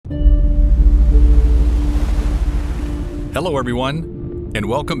Hello everyone, and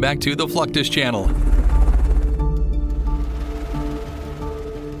welcome back to the Fluctus Channel.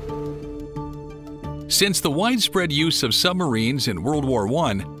 Since the widespread use of submarines in World War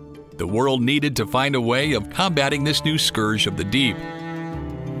I, the world needed to find a way of combating this new scourge of the deep.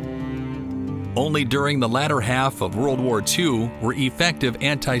 Only during the latter half of World War II were effective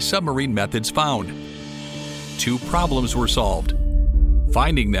anti-submarine methods found. Two problems were solved: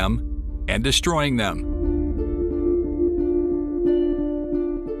 finding them and destroying them.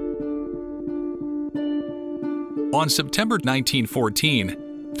 On September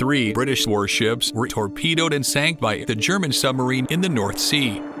 1914, 3 British warships were torpedoed and sank by the German submarine in the North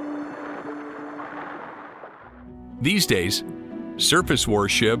Sea. These days, surface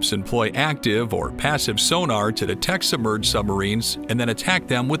warships employ active or passive sonar to detect submerged submarines and then attack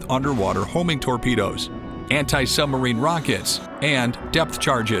them with underwater homing torpedoes, anti-submarine rockets, and depth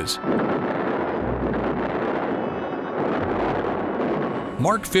charges.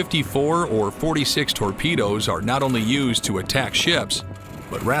 Mark 54 or 46 torpedoes are not only used to attack ships,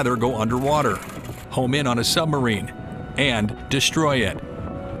 but rather go underwater, home in on a submarine, and destroy it.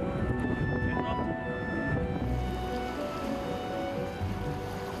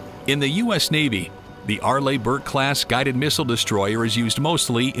 In the U.S. Navy, the Arleigh-Burke-class guided missile destroyer is used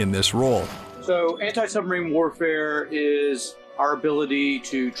mostly in this role. So anti-submarine warfare is our ability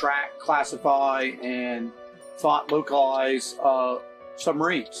to track, classify, and localize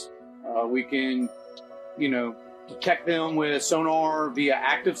submarines. We can, detect them with sonar via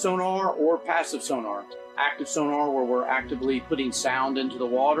active sonar or passive sonar. Active sonar where we're actively putting sound into the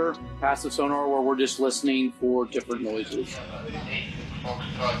water. Passive sonar where we're just listening for different noises.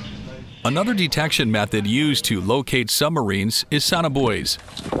 Another detection method used to locate submarines is sonobuoys.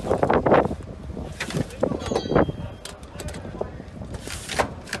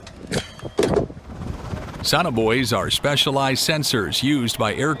 Sonobuoys are specialized sensors used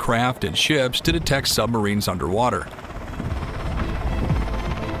by aircraft and ships to detect submarines underwater.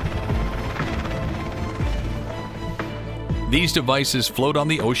 These devices float on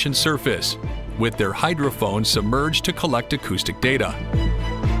the ocean surface, with their hydrophones submerged to collect acoustic data.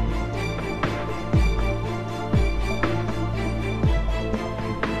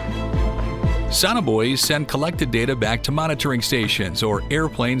 Sonobuoys send collected data back to monitoring stations or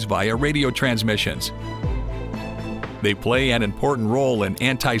airplanes via radio transmissions. They play an important role in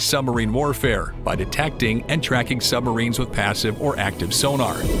anti-submarine warfare by detecting and tracking submarines with passive or active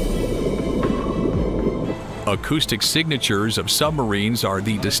sonar. Acoustic signatures of submarines are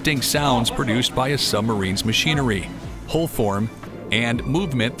the distinct sounds produced by a submarine's machinery, hull form, and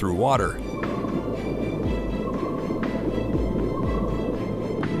movement through water.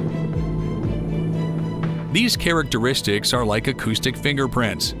 These characteristics are like acoustic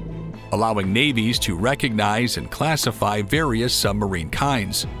fingerprints, allowing navies to recognize and classify various submarine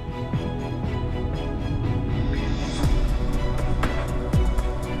kinds.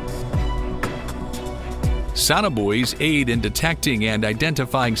 Sonobuoys aid in detecting and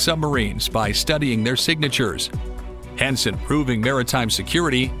identifying submarines by studying their signatures, hence improving maritime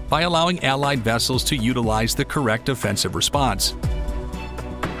security by allowing Allied vessels to utilize the correct offensive response.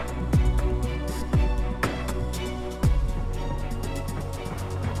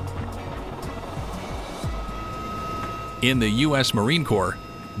 In the U.S. Marine Corps,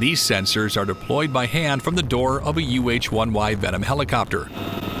 these sensors are deployed by hand from the door of a UH-1Y Venom helicopter,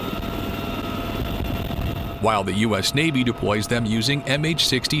 while the U.S. Navy deploys them using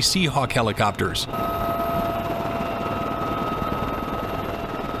MH-60 Seahawk helicopters.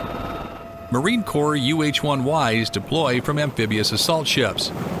 Marine Corps UH-1Ys deploy from amphibious assault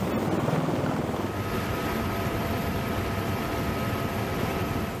ships,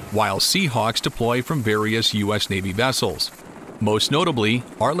 while Seahawks deploy from various U.S. Navy vessels, most notably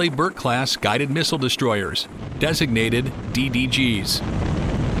Arleigh-Burke-class guided missile destroyers, designated DDGs.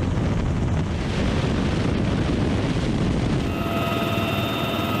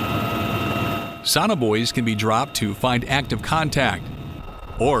 Sonobuoys can be dropped to find active contact,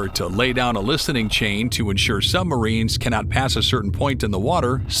 or to lay down a listening chain to ensure submarines cannot pass a certain point in the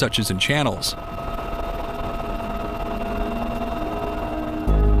water, such as in channels.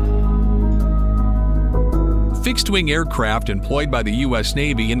 Fixed-wing aircraft employed by the U.S.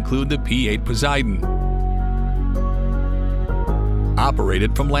 Navy include the P-8 Poseidon,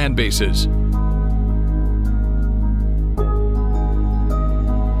 operated from land bases.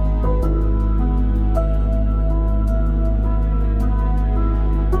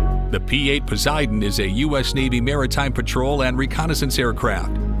 The P-8 Poseidon is a U.S. Navy maritime patrol and reconnaissance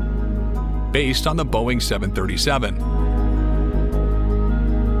aircraft, based on the Boeing 737.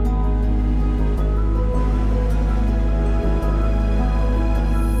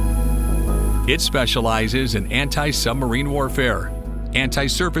 It specializes in anti-submarine warfare,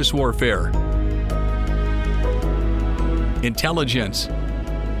 anti-surface warfare, intelligence,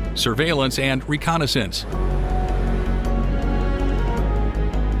 surveillance, and reconnaissance.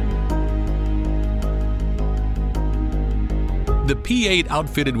 The P-8,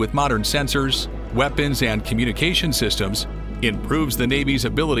 outfitted with modern sensors, weapons, and communication systems, improves the Navy's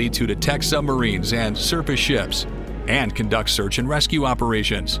ability to detect submarines and surface ships and conduct search and rescue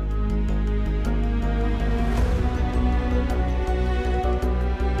operations.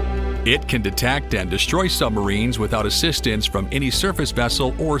 It can detect and destroy submarines without assistance from any surface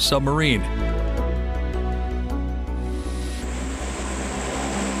vessel or submarine.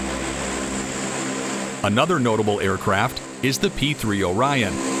 Another notable aircraft is the P-3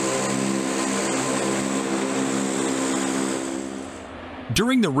 Orion.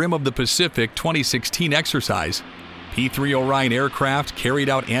 During the Rim of the Pacific 2016 exercise, P-3 Orion aircraft carried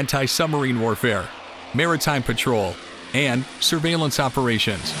out anti-submarine warfare, maritime patrol, and surveillance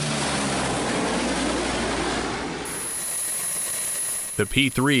operations. The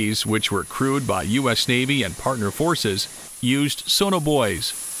P-3s, which were crewed by U.S. Navy and partner forces, used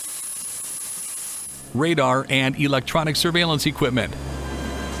sonobuoys, radar, and electronic surveillance equipment.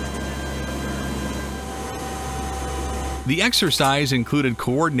 The exercise included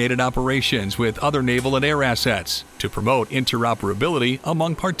coordinated operations with other naval and air assets to promote interoperability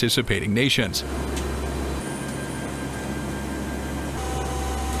among participating nations.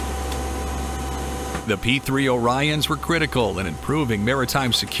 The P-3 Orions were critical in improving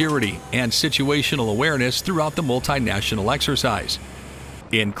maritime security and situational awareness throughout the multinational exercise,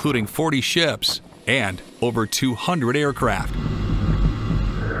 including 40 ships and over 200 aircraft.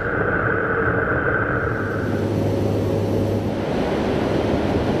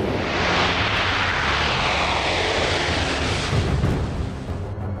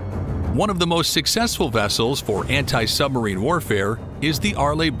 One of the most successful vessels for anti-submarine warfare is the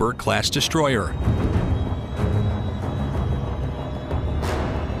Arleigh-Burke-class destroyer.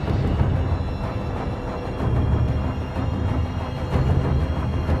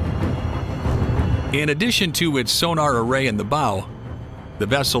 In addition to its sonar array in the bow, the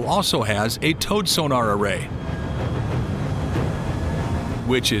vessel also has a towed sonar array,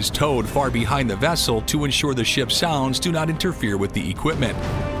 which is towed far behind the vessel to ensure the ship's sounds do not interfere with the equipment.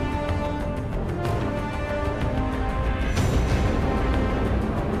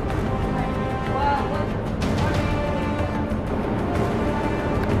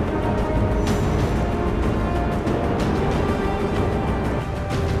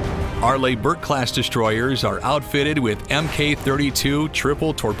 Arleigh-Burke-class destroyers are outfitted with Mk-32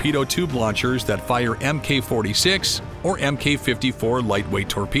 triple torpedo tube launchers that fire Mk-46 or Mk-54 lightweight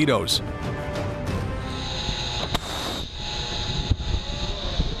torpedoes.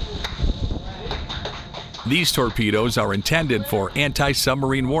 These torpedoes are intended for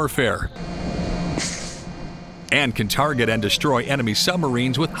anti-submarine warfare and can target and destroy enemy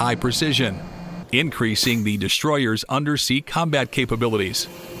submarines with high precision, increasing the destroyer's undersea combat capabilities.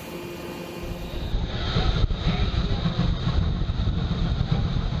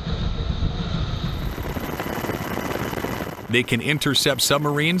 They can intercept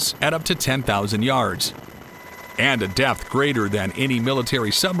submarines at up to 10,000 yards, and a depth greater than any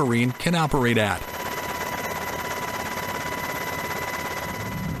military submarine can operate at.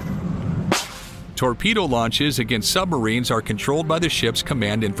 Torpedo launches against submarines are controlled by the ship's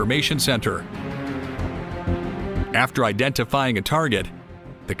Command Information Center. After identifying a target,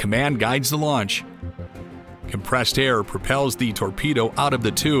 the command guides the launch. Compressed air propels the torpedo out of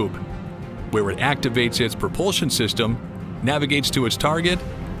the tube, where it activates its propulsion system, navigates to its target,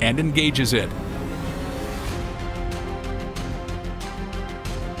 and engages it.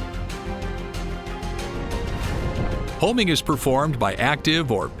 Homing is performed by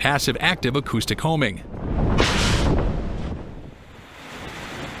active or passive-active acoustic homing.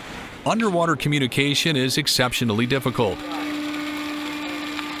 Underwater communication is exceptionally difficult.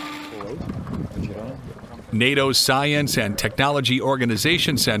 NATO's Science and Technology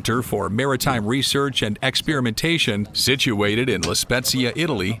Organization Center for Maritime Research and Experimentation, situated in La Spezia,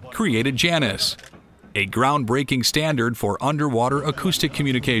 Italy, created JANIS, a groundbreaking standard for underwater acoustic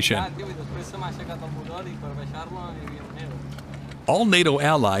communication. All NATO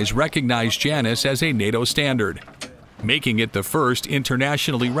allies recognize JANIS as a NATO standard, making it the first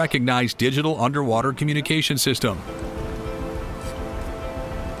internationally recognized digital underwater communication system.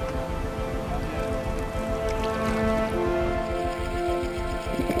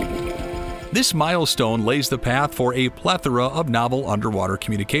 This milestone lays the path for a plethora of novel underwater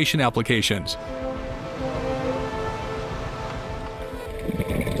communication applications.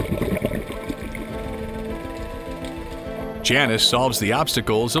 Janus solves the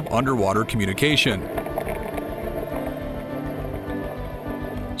obstacles of underwater communication,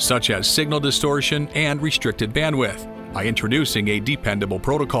 such as signal distortion and restricted bandwidth, by introducing a dependable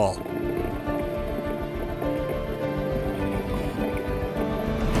protocol.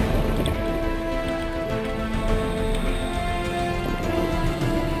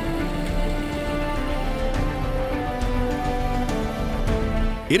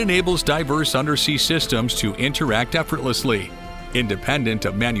 It enables diverse undersea systems to interact effortlessly, independent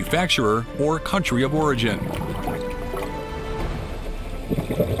of manufacturer or country of origin.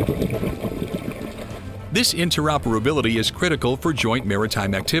 This interoperability is critical for joint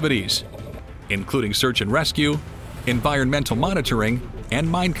maritime activities, including search and rescue, environmental monitoring, and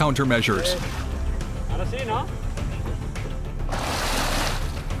mine countermeasures.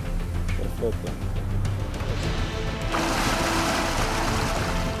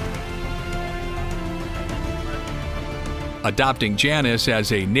 Adopting Janus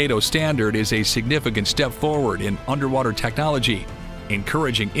as a NATO standard is a significant step forward in underwater technology,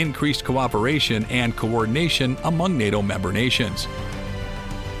 encouraging increased cooperation and coordination among NATO member nations.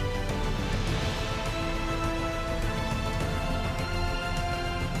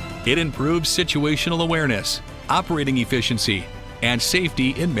 It improves situational awareness, operating efficiency, and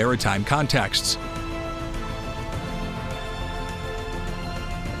safety in maritime contexts.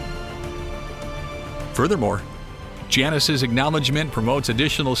 Furthermore, Janus's acknowledgement promotes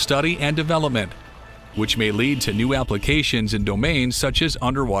additional study and development, which may lead to new applications in domains such as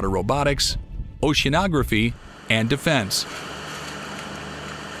underwater robotics, oceanography, and defense.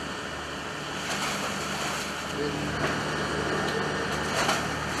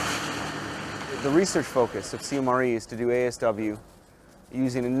 The research focus of CMRE is to do ASW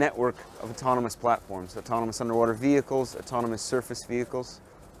using a network of autonomous platforms, autonomous underwater vehicles, autonomous surface vehicles.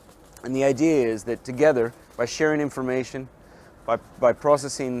 And the idea is that together, by sharing information, by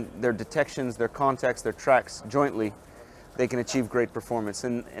processing their detections, their contacts, their tracks jointly, they can achieve great performance.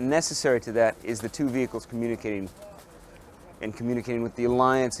 And necessary to that is the two vehicles communicating, and communicating with the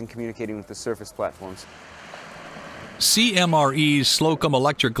alliance and communicating with the surface platforms. CMRE's Slocum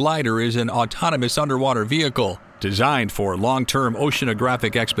electric glider is an autonomous underwater vehicle designed for long-term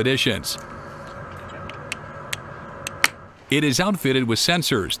oceanographic expeditions. It is outfitted with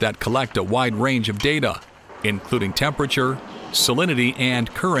sensors that collect a wide range of data, including temperature, salinity, and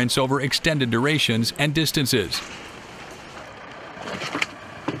currents over extended durations and distances.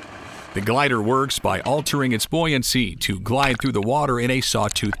 The glider works by altering its buoyancy to glide through the water in a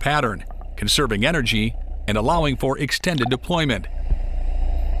sawtooth pattern, conserving energy and allowing for extended deployment.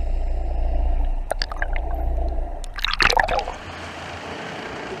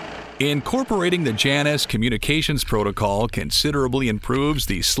 Incorporating the Janus communications protocol considerably improves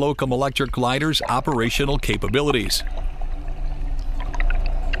the Slocum electric glider's operational capabilities.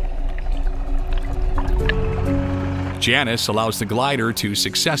 Janus allows the glider to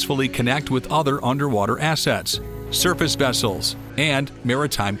successfully connect with other underwater assets, surface vessels, and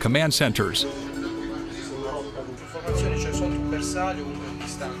maritime command centers.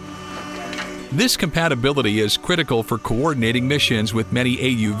 This compatibility is critical for coordinating missions with many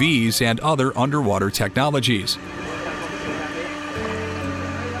AUVs and other underwater technologies.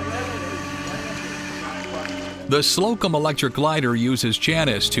 The Slocum electric glider uses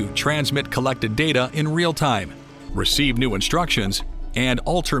Janus to transmit collected data in real time, receive new instructions, and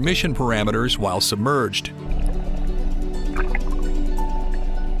alter mission parameters while submerged.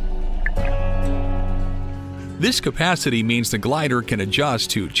 This capacity means the glider can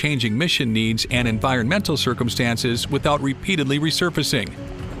adjust to changing mission needs and environmental circumstances without repeatedly resurfacing,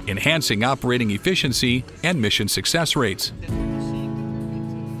 enhancing operating efficiency and mission success rates.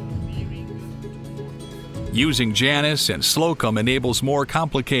 Using Janus and Slocum enables more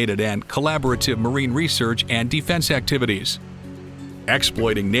complicated and collaborative marine research and defense activities,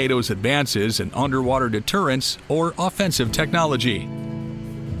 exploiting NATO's advances in underwater deterrence or offensive technology.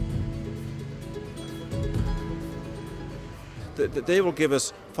 They will give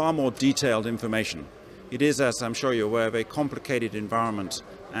us far more detailed information. It is, as I'm sure you're aware, a very complicated environment,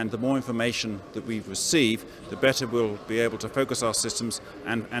 and the more information that we receive, the better we'll be able to focus our systems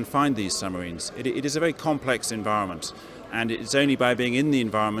and find these submarines. It is a very complex environment, and it's only by being in the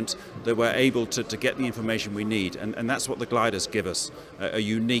environment that we're able to get the information we need, and that's what the gliders give us, a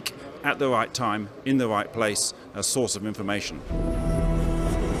unique, at the right time, in the right place, a source of information.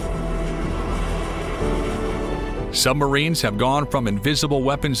 Submarines have gone from invisible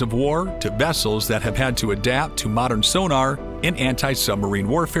weapons of war to vessels that have had to adapt to modern sonar and anti-submarine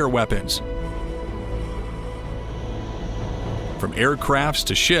warfare weapons. From aircrafts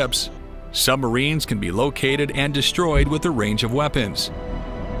to ships, Submarines can be located and destroyed with a range of weapons,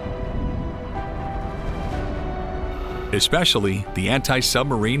 especially the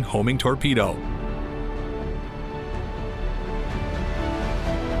anti-submarine homing torpedo.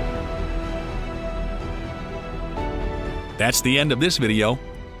 That's the end of this video.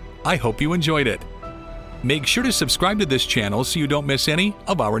 I hope you enjoyed it. Make sure to subscribe to this channel so you don't miss any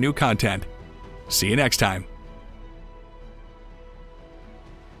of our new content. See you next time.